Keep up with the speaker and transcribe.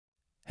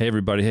Hey,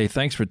 everybody. Hey,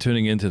 thanks for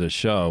tuning into the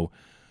show.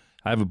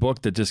 I have a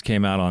book that just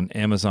came out on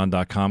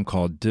Amazon.com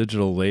called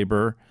Digital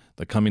Labor,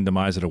 The Coming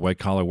Demise of the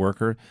White-Collar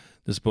Worker.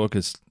 This book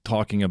is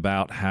talking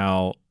about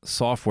how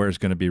software is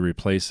going to be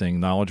replacing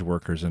knowledge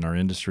workers in our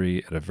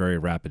industry at a very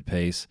rapid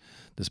pace.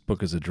 This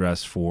book is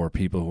addressed for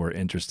people who are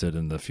interested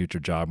in the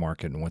future job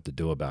market and what to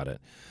do about it.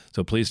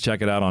 So please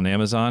check it out on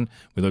Amazon.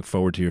 We look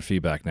forward to your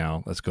feedback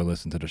now. Let's go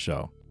listen to the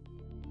show.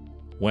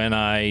 When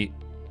I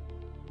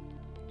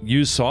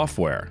use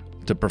software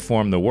to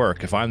perform the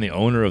work, if I'm the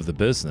owner of the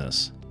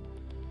business,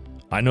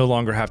 I no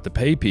longer have to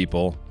pay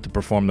people to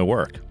perform the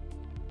work.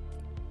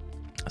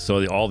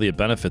 So all the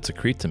benefits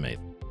accrete to me.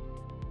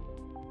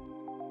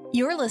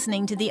 You're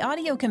listening to the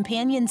audio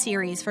companion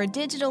series for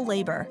Digital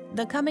Labor,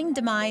 The Coming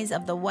Demise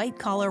of the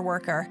White-Collar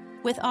Worker,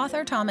 with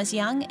author Thomas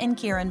Young and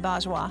Kieran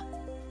Bajwa.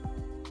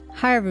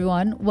 Hi,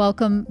 everyone.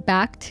 Welcome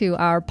back to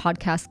our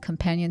podcast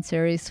companion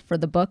series for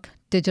the book,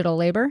 Digital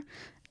Labor.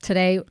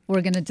 Today,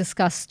 we're going to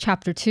discuss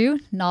Chapter 2,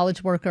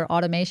 Knowledge Worker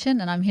Automation,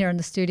 and I'm here in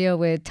the studio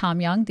with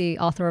Tom Young, the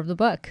author of the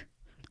book.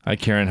 Hi,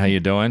 Kieran. How you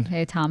doing?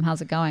 Hey, Tom.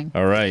 How's it going?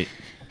 All right.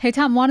 Hey,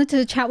 Tom. Wanted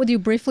to chat with you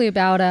briefly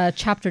about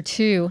Chapter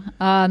 2.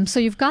 So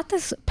you've got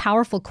this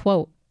powerful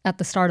quote at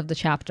the start of the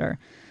chapter.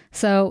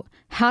 So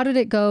how did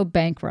it go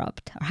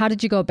bankrupt? How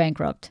did you go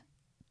bankrupt?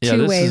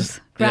 Two ways,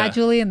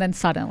 gradually and then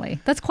suddenly.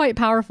 That's quite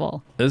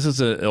powerful. This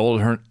is an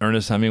old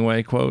Ernest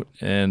Hemingway quote,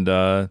 and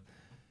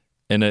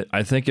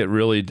I think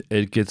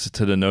it gets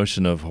to the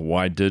notion of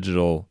why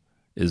digital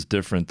is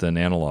different than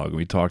analog.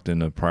 We talked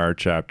in a prior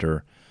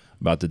chapter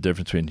about the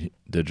difference between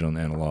digital and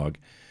analog.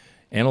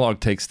 Analog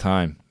takes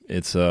time.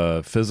 It's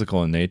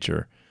physical in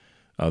nature,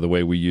 the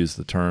way we use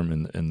the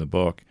term in the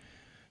book.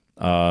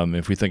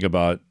 If we think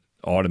about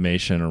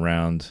automation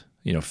around,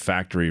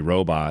 factory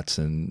robots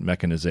and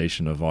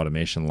mechanization of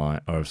automation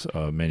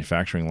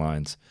manufacturing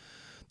lines,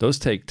 those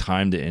take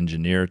time to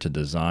engineer, to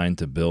design,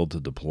 to build,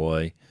 to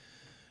deploy.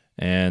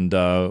 And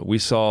we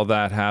saw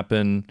that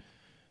happen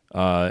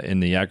in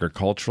the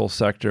agricultural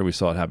sector. We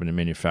saw it happen in the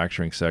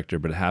manufacturing sector,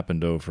 but it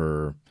happened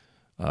over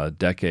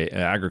decade.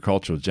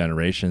 Agriculture was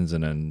generations,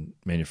 and then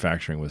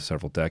manufacturing was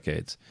several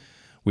decades.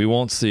 We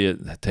won't see it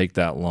take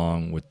that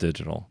long with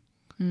digital.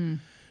 And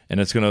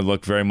it's going to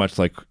look very much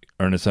like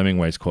Ernest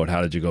Hemingway's quote,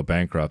 "How did you go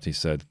bankrupt?" He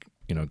said,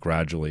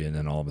 gradually and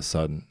then all of a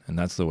sudden. And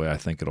that's the way I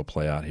think it'll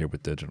play out here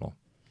with digital.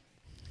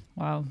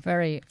 Wow.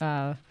 Very,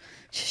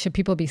 should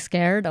people be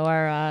scared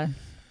or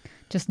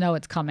just know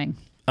it's coming?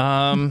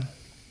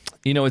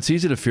 It's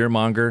easy to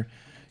fearmonger.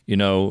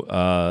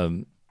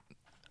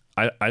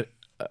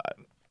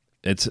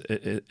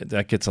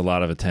 That gets a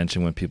lot of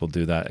attention when people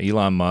do that.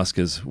 Elon Musk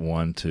is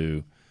one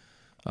to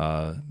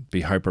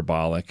be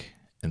hyperbolic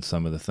in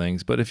some of the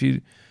things, but if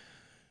you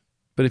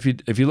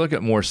look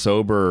at more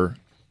sober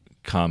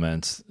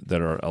comments that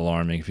are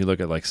alarming, if you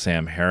look at like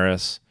Sam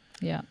Harris,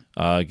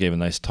 gave a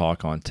nice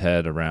talk on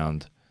TED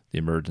around the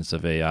emergence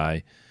of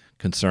AI,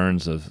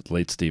 concerns of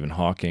late Stephen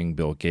Hawking,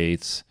 Bill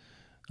Gates,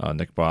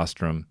 Nick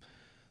Bostrom.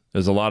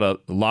 There's a lot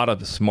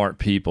of smart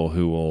people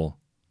who will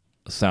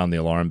sound the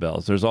alarm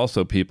bells. There's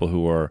also people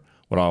who are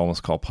what I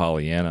almost call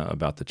Pollyanna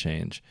about the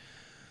change.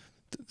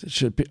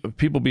 Should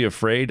people be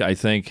afraid? I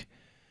think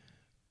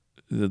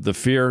the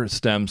fear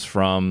stems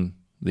from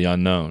the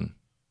unknown.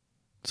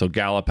 So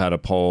Gallup had a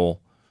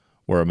poll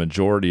where a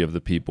majority of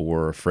the people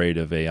were afraid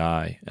of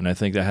AI, and I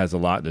think that has a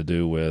lot to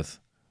do with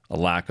a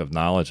lack of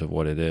knowledge of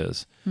what it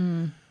is.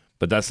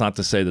 But that's not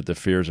to say that the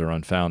fears are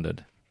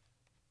unfounded.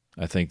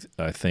 I think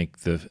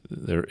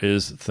there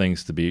is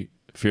things to be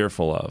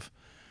fearful of.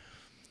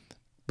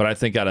 But I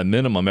think at a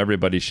minimum,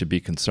 everybody should be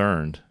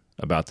concerned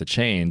about the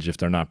change if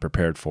they're not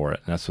prepared for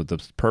it. And that's what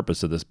the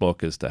purpose of this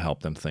book is, to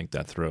help them think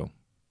that through.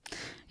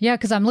 Yeah,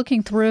 because I'm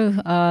looking through,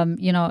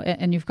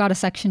 and you've got a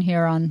section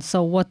here on,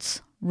 so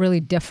what's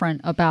really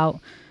different about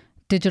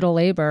digital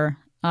labor?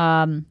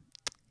 And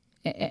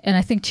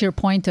I think to your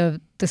point of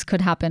this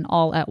could happen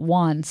all at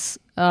once,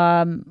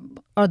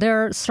 are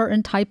there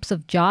certain types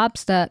of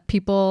jobs that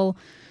people,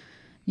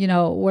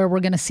 where we're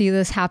going to see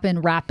this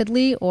happen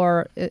rapidly,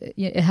 or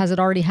has it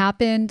already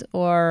happened,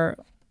 or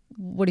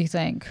what do you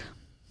think?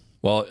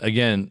 Well,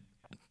 again,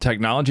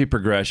 technology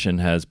progression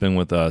has been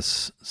with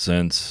us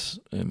since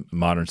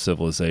modern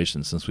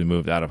civilization, since we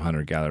moved out of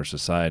hunter-gatherer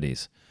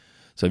societies.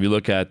 So if you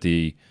look at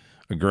the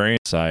agrarian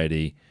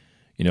society,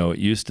 it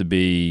used to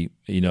be,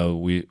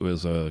 it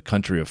was a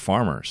country of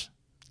farmers,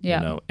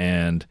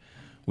 and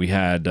we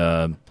had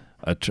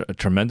a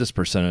tremendous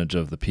percentage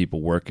of the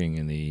people working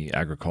in the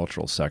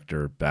agricultural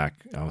sector back,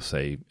 I'll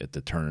say, at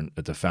the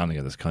founding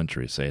of this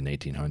country, say in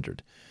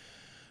 1800.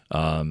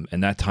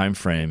 And that time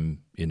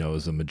frame,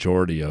 is a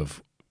majority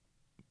of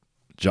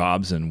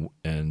jobs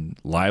and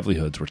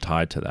livelihoods were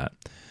tied to that.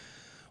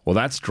 Well,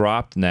 that's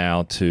dropped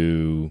now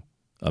to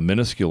a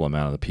minuscule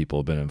amount of the people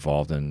who have been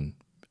involved in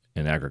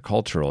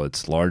agricultural.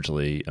 It's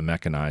largely a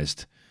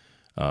mechanized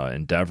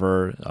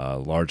endeavor.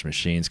 Large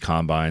machines,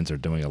 combines are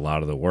doing a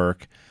lot of the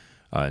work.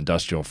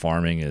 Industrial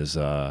farming is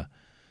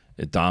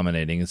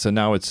dominating. And so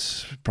now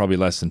it's probably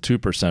less than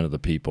 2% of the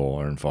people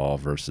are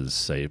involved versus,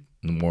 say,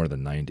 more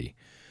than 90%.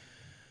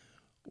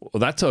 Well,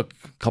 that took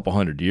a couple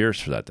hundred years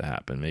for that to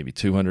happen, maybe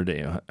 200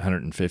 to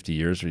 150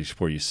 years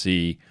before you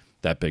see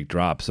that big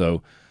drop.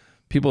 So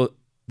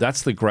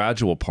that's the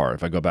gradual part.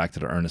 If I go back to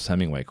the Ernest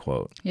Hemingway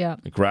quote,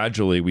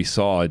 gradually we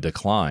saw a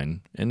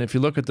decline. And if you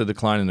look at the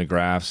decline in the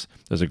graphs,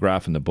 there's a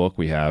graph in the book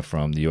we have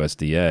from the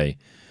USDA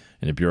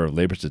and the Bureau of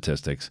Labor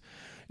Statistics.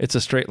 It's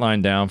a straight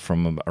line down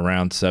from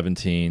around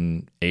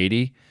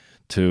 1780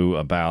 to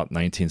about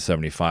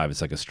 1975.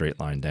 It's like a straight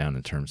line down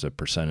in terms of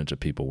percentage of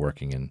people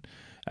working in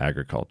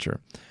agriculture.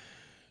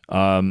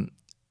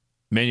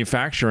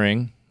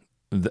 Manufacturing,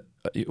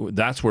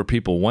 that's where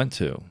people went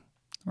to.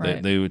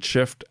 Right. They would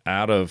shift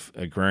out of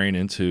agrarian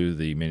into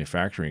the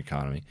manufacturing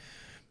economy.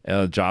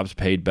 Jobs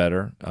paid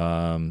better.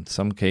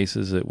 Some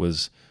cases it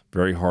was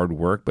very hard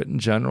work, but in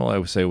general, I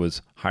would say it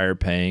was higher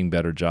paying,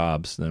 better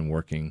jobs than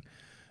working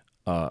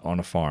on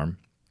a farm.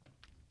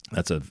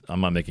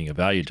 I'm not making a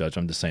value judge.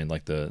 I'm just saying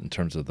in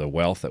terms of the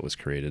wealth that was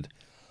created.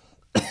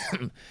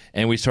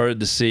 And we started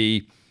to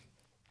see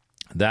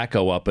that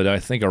go up, but I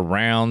think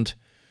around,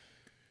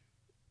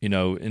 I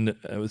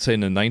would say in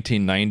the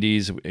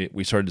 1990s,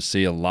 we started to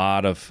see a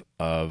lot of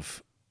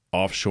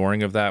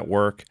offshoring of that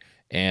work,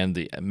 and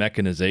the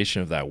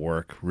mechanization of that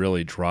work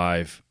really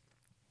drive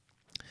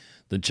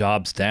the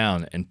jobs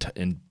down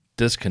and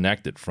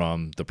disconnect it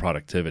from the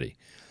productivity.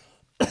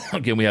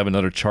 Again, we have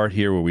another chart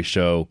here where we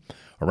show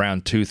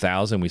around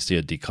 2000, we see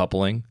a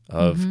decoupling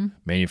of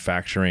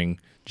manufacturing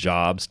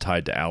jobs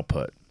tied to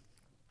output.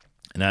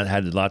 And that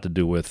had a lot to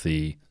do with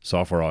the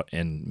software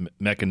and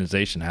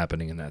mechanization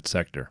happening in that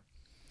sector.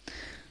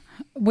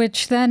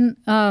 Which then,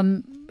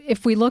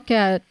 if we look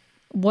at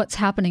what's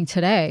happening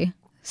today,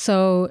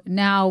 so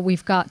now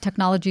we've got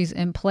technologies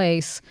in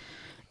place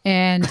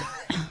and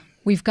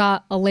we've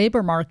got a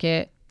labor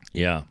market.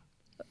 Yeah.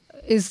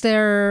 Is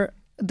there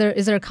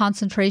a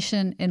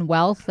concentration in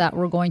wealth that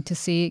we're going to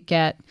see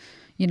get,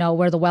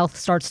 where the wealth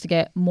starts to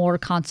get more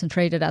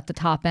concentrated at the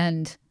top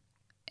end?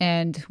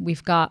 And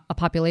we've got a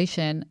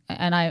population,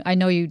 and I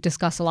know you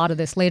discuss a lot of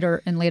this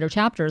in later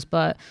chapters,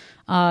 but,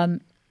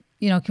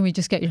 can we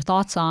just get your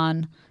thoughts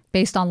on,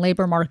 based on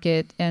labor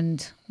market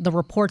and the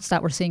reports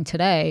that we're seeing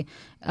today,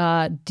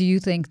 do you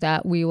think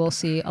that we will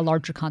see a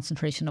larger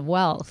concentration of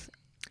wealth?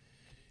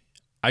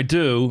 I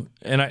do,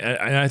 and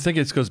I think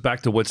it goes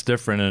back to what's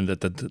different, and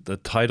that the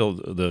title,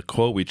 the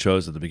quote we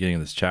chose at the beginning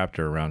of this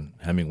chapter around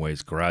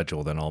Hemingway's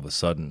gradual, then all of a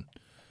sudden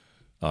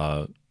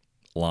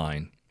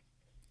line.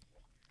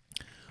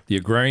 The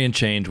agrarian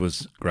change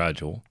was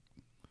gradual.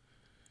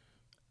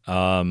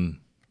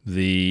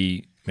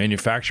 The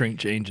manufacturing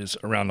changes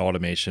around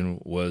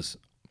automation was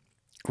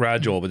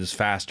gradual, but just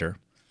faster.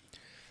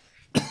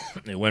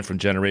 It went from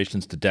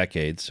generations to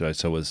decades. So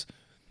it was,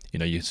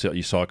 you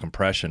saw a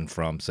compression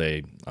from,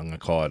 say, I'm going to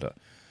call it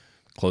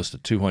close to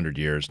 200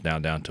 years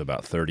down to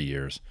about 30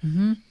 years.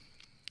 Mm-hmm.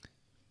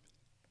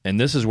 And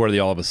this is where the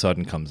all of a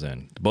sudden comes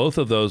in. Both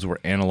of those were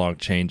analog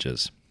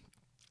changes.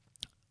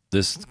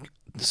 This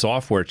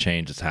software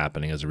change is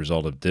happening as a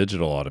result of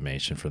digital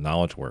automation for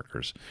knowledge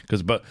workers.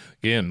 But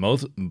again,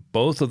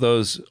 both of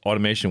those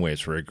automation waves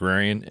for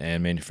agrarian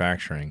and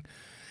manufacturing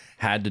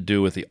had to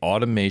do with the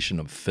automation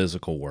of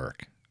physical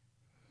work,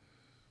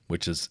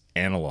 which is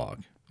analog,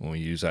 when we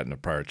use that in the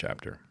prior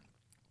chapter.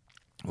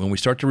 When we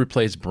start to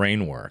replace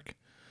brain work,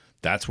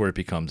 that's where it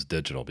becomes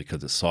digital,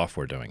 because it's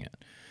software doing it.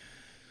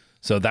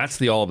 So that's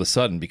the all of a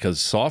sudden, because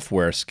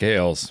software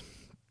scales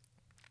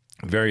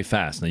very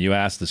fast. Now, you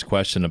asked this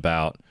question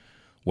about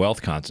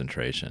wealth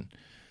concentration.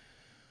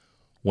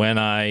 When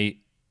I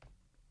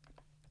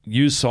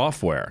use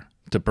software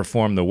to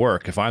perform the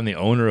work, if I'm the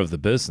owner of the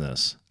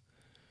business,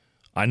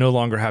 I no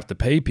longer have to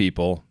pay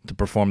people to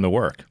perform the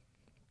work.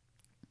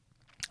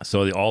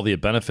 So all the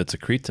benefits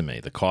accrete to me.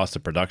 The cost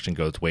of production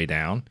goes way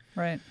down.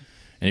 Right.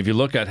 And if you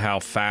look at how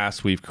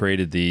fast we've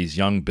created these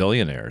young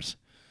billionaires,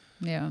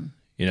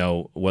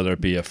 whether it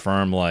be a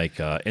firm like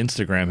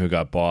Instagram, who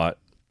got bought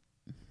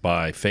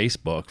by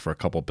Facebook for a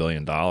couple $2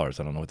 billion. I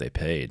don't know what they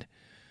paid.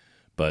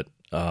 But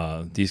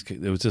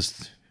it was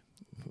just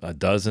a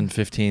dozen,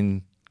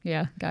 15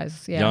 young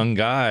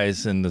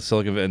guys in the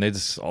Silicon Valley, and they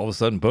just all of a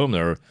sudden, boom,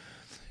 they're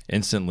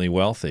instantly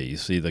wealthy. You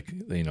see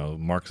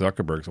Mark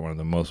Zuckerberg's one of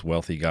the most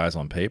wealthy guys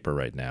on paper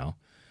right now.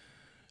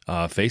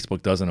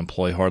 Facebook doesn't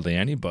employ hardly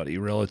anybody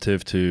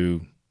relative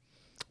to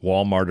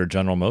Walmart or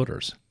General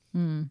Motors.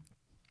 Mm.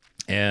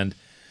 And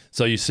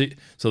so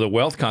the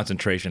wealth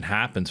concentration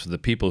happens for the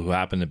people who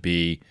happen to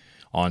be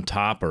on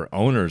top or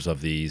owners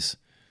of these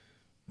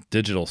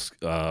digital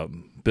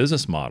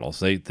business models.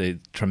 They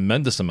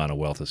tremendous amount of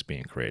wealth is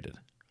being created,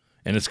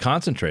 and it's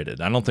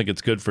concentrated. I don't think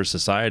it's good for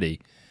society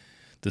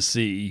to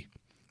see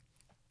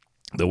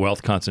the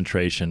wealth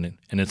concentration,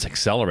 and it's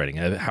accelerating.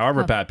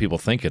 However bad people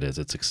think it is,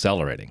 it's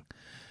accelerating.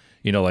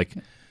 I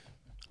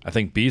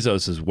think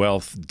Bezos'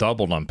 wealth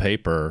doubled on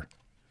paper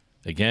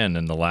again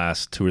in the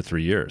last 2 or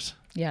 3 years.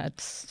 Yeah,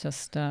 it's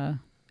just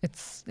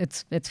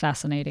it's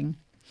fascinating.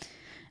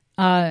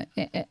 And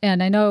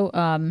I know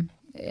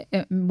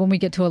when we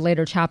get to a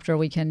later chapter,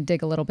 we can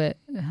dig a little bit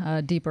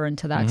deeper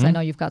into that, because I know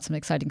you've got some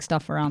exciting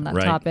stuff around that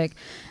topic.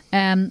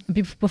 And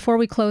before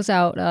we close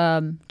out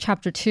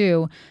chapter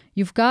 2,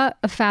 you've got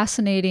a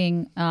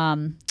fascinating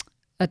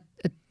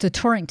the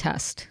Turing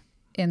test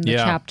in the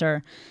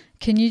chapter.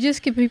 Can you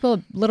just give people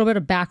a little bit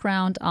of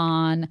background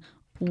on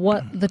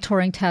what the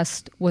Turing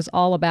test was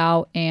all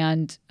about?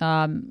 And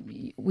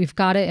we've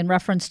got it in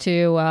reference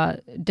to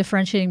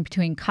differentiating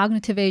between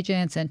cognitive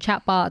agents and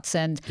chatbots.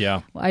 And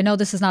I know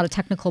this is not a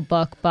technical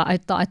book, but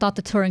I thought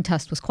the Turing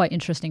test was quite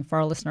interesting for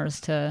our listeners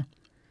to.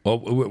 Well,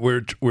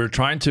 we're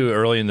trying to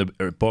early in the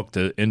book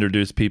to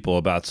introduce people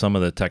about some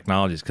of the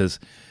technologies, because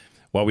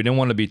while we don't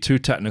want to be too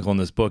technical in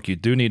this book, you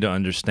do need to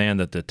understand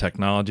that the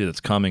technology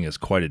that's coming is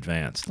quite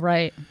advanced.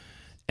 Right.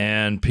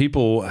 And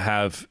people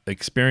have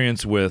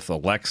experience with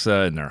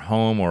Alexa in their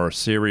home or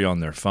Siri on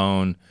their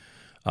phone,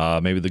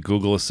 maybe the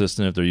Google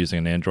Assistant if they're using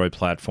an Android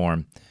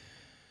platform.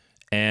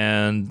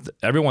 And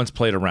everyone's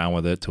played around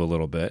with it to a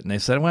little bit. And they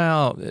said,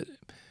 well,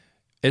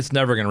 it's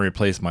never going to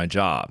replace my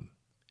job.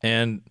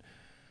 And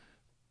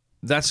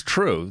that's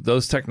true.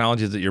 Those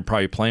technologies that you're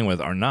probably playing with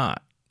are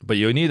not. But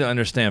you need to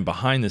understand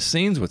behind the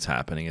scenes what's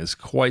happening is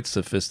quite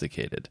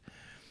sophisticated.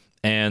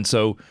 And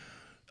so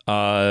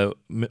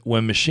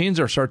when machines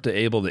are start to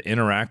able to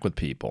interact with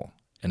people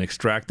and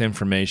extract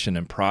information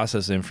and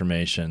process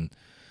information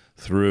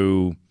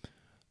through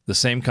the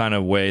same kind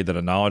of way that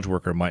a knowledge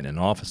worker might in an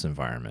office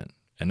environment,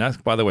 and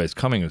that, by the way, is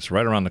coming, it's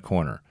right around the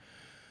corner.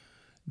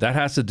 That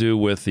has to do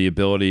with the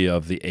ability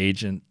of the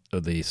agent,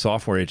 of the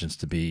software agents,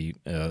 to be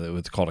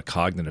what's called a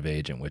cognitive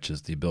agent, which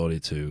is the ability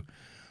to,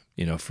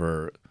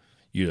 for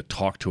you to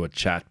talk to a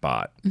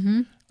chatbot.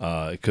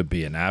 It could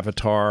be an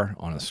avatar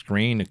on a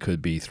screen. It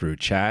could be through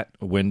chat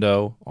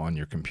window on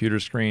your computer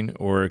screen,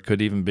 or it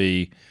could even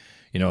be,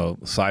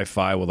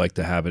 sci-fi would like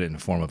to have it in the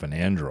form of an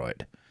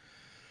android.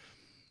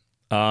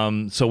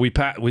 So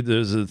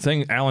there's a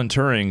thing, Alan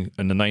Turing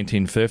in the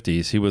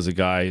 1950s, he was a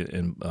guy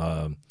in,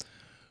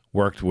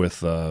 worked with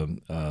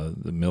the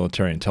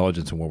military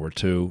intelligence in World War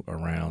II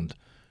around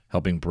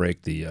helping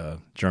break the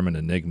German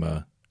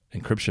Enigma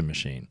encryption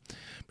machine.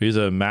 But he was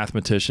a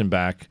mathematician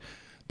back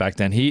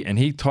then.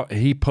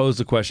 He posed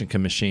the question,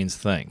 can machines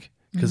think?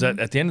 Because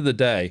at the end of the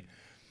day,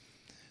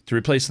 to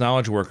replace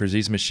knowledge workers,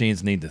 these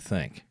machines need to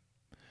think.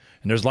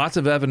 And there's lots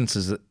of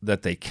evidences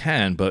that they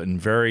can, but in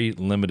very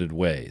limited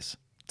ways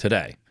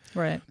today.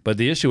 Right. But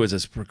the issue is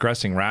it's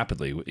progressing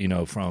rapidly,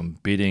 from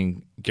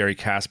beating Garry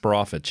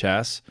Kasparov at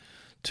chess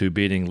to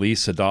beating Lee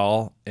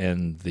Sedol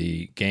in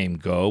the game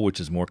Go, which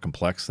is more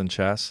complex than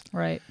chess.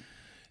 Right.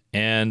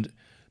 And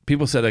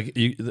people said,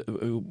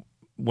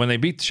 when they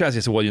beat chess,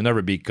 they said, well, you'll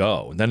never beat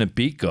Go. And then it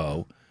beat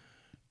Go.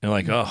 And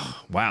like,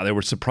 oh, wow, they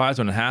were surprised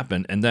when it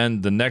happened. And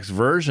then the next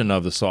version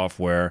of the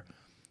software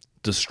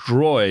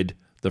destroyed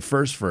the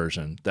first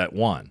version that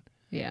won.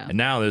 Yeah. And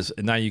now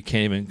you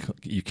can't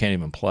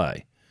even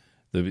play.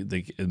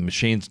 The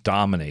machines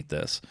dominate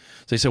this.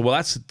 So they said, well,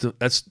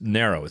 that's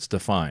narrow. It's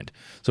defined.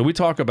 So we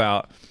talk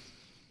about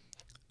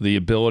the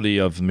ability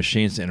of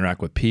machines to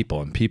interact with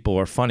people. And people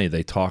are funny.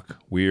 They talk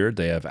weird.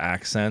 They have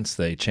accents.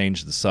 They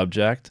change the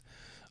subject.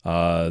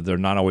 They're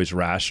not always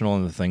rational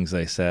in the things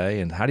they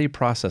say. And how do you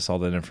process all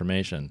that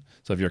information?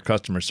 So if you're a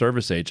customer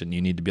service agent,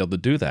 you need to be able to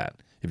do that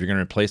if you're going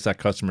to replace that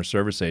customer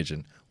service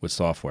agent with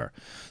software.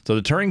 So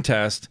the Turing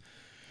test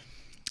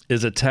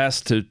is a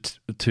test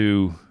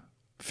to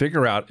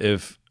figure out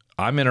if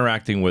I'm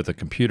interacting with a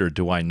computer,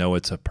 do I know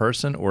it's a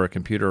person or a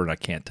computer, and I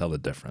can't tell the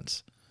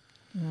difference.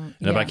 And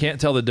if I can't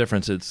tell the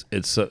difference, it's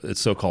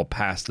so-called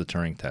pass the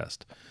Turing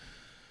test.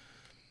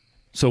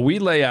 So we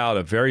lay out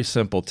a very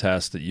simple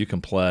test that you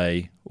can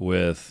play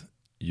with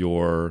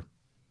your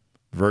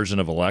version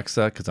of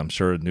Alexa, because I'm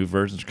sure new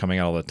versions are coming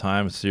out all the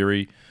time,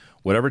 Siri,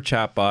 whatever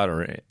chatbot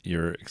or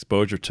your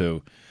exposure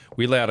to.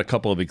 We lay out a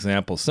couple of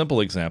examples, simple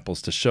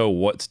examples, to show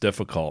what's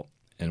difficult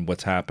and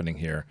what's happening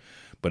here.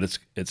 But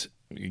it's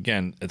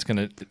going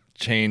to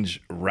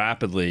change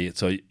rapidly.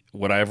 So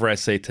whatever I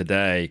say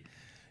today,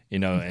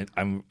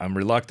 I'm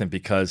reluctant,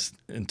 because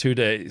in 2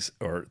 days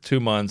or 2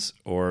 months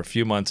or a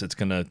few months, it's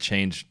going to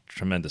change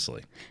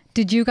tremendously.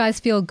 Did you guys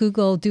feel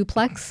Google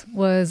Duplex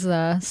was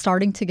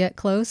starting to get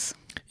close?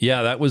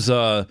 Yeah, that was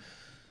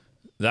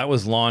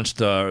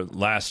launched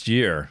last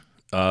year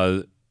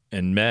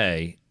in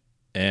May,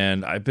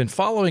 and I've been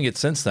following it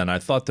since then. I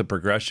thought the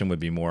progression would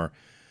be more.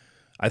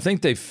 I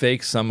think they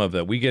faked some of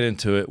it. We get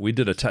into it. We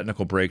did a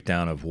technical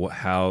breakdown of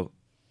how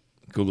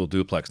Google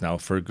Duplex. Now,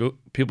 for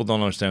people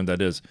don't understand what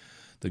that is.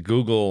 The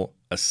Google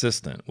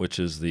Assistant, which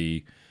is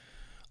the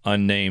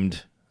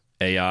unnamed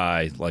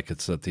AI, like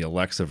it's the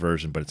Alexa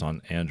version, but it's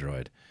on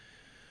Android,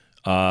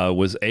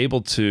 was able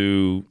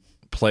to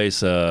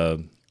place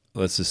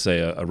let's just say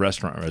a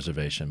restaurant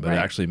reservation, but it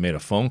actually made a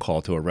phone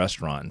call to a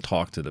restaurant and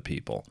talked to the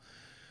people.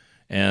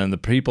 And the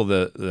people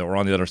that were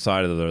on the other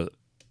side of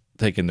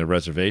taking the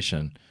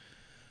reservation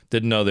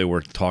didn't know they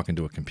were talking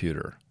to a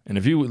computer. And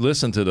if you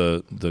listen to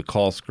the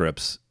call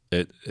scripts,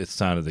 it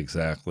sounded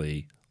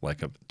exactly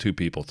like two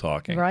people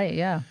talking. Right,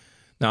 yeah.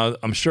 Now,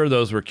 I'm sure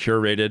those were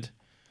curated.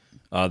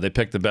 They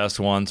picked the best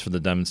ones for the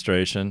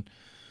demonstration.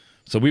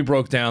 So we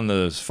broke down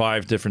those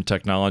 5 different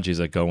technologies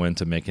that go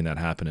into making that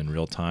happen in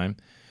real time.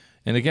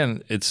 And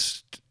again,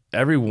 it's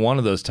every one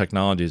of those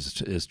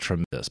technologies is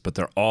tremendous, but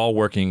they're all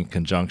working in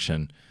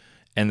conjunction,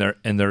 and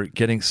they're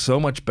getting so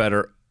much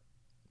better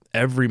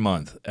every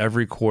month,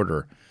 every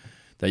quarter,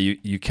 that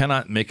you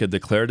cannot make a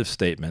declarative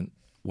statement,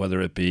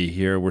 whether it be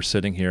here, we're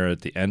sitting here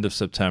at the end of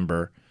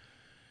September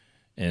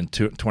in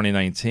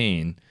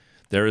 2019.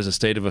 There is a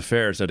state of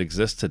affairs that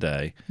exists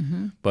today,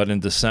 but in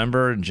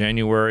December and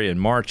January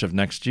and March of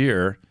next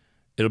year,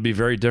 it'll be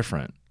very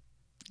different.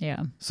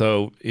 Yeah.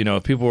 So,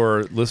 if people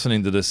are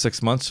listening to this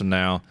 6 months from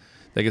now,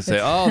 they can say,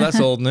 oh, that's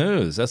old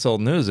news. That's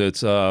old news.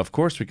 It's, of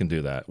course we can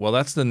do that. Well,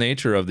 that's the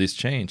nature of this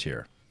change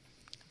here.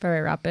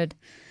 Very rapid.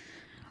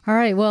 All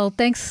right. Well,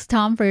 thanks,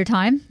 Tom, for your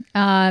time.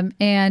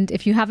 And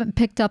if you haven't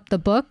picked up the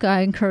book,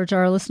 I encourage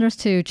our listeners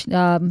to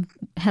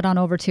head on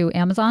over to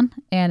Amazon,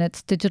 and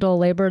it's Digital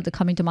Labor, The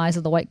Coming Demise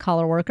of the White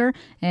Collar Worker.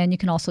 And you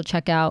can also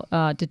check out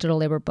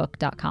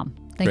digitallaborbook.com.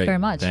 Thanks Great. very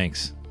much.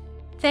 Thanks.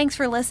 Thanks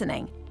for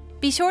listening.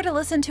 Be sure to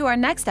listen to our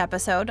next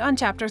episode on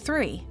Chapter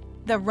 3,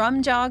 the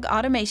Rum Jog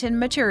Automation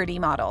Maturity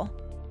Model.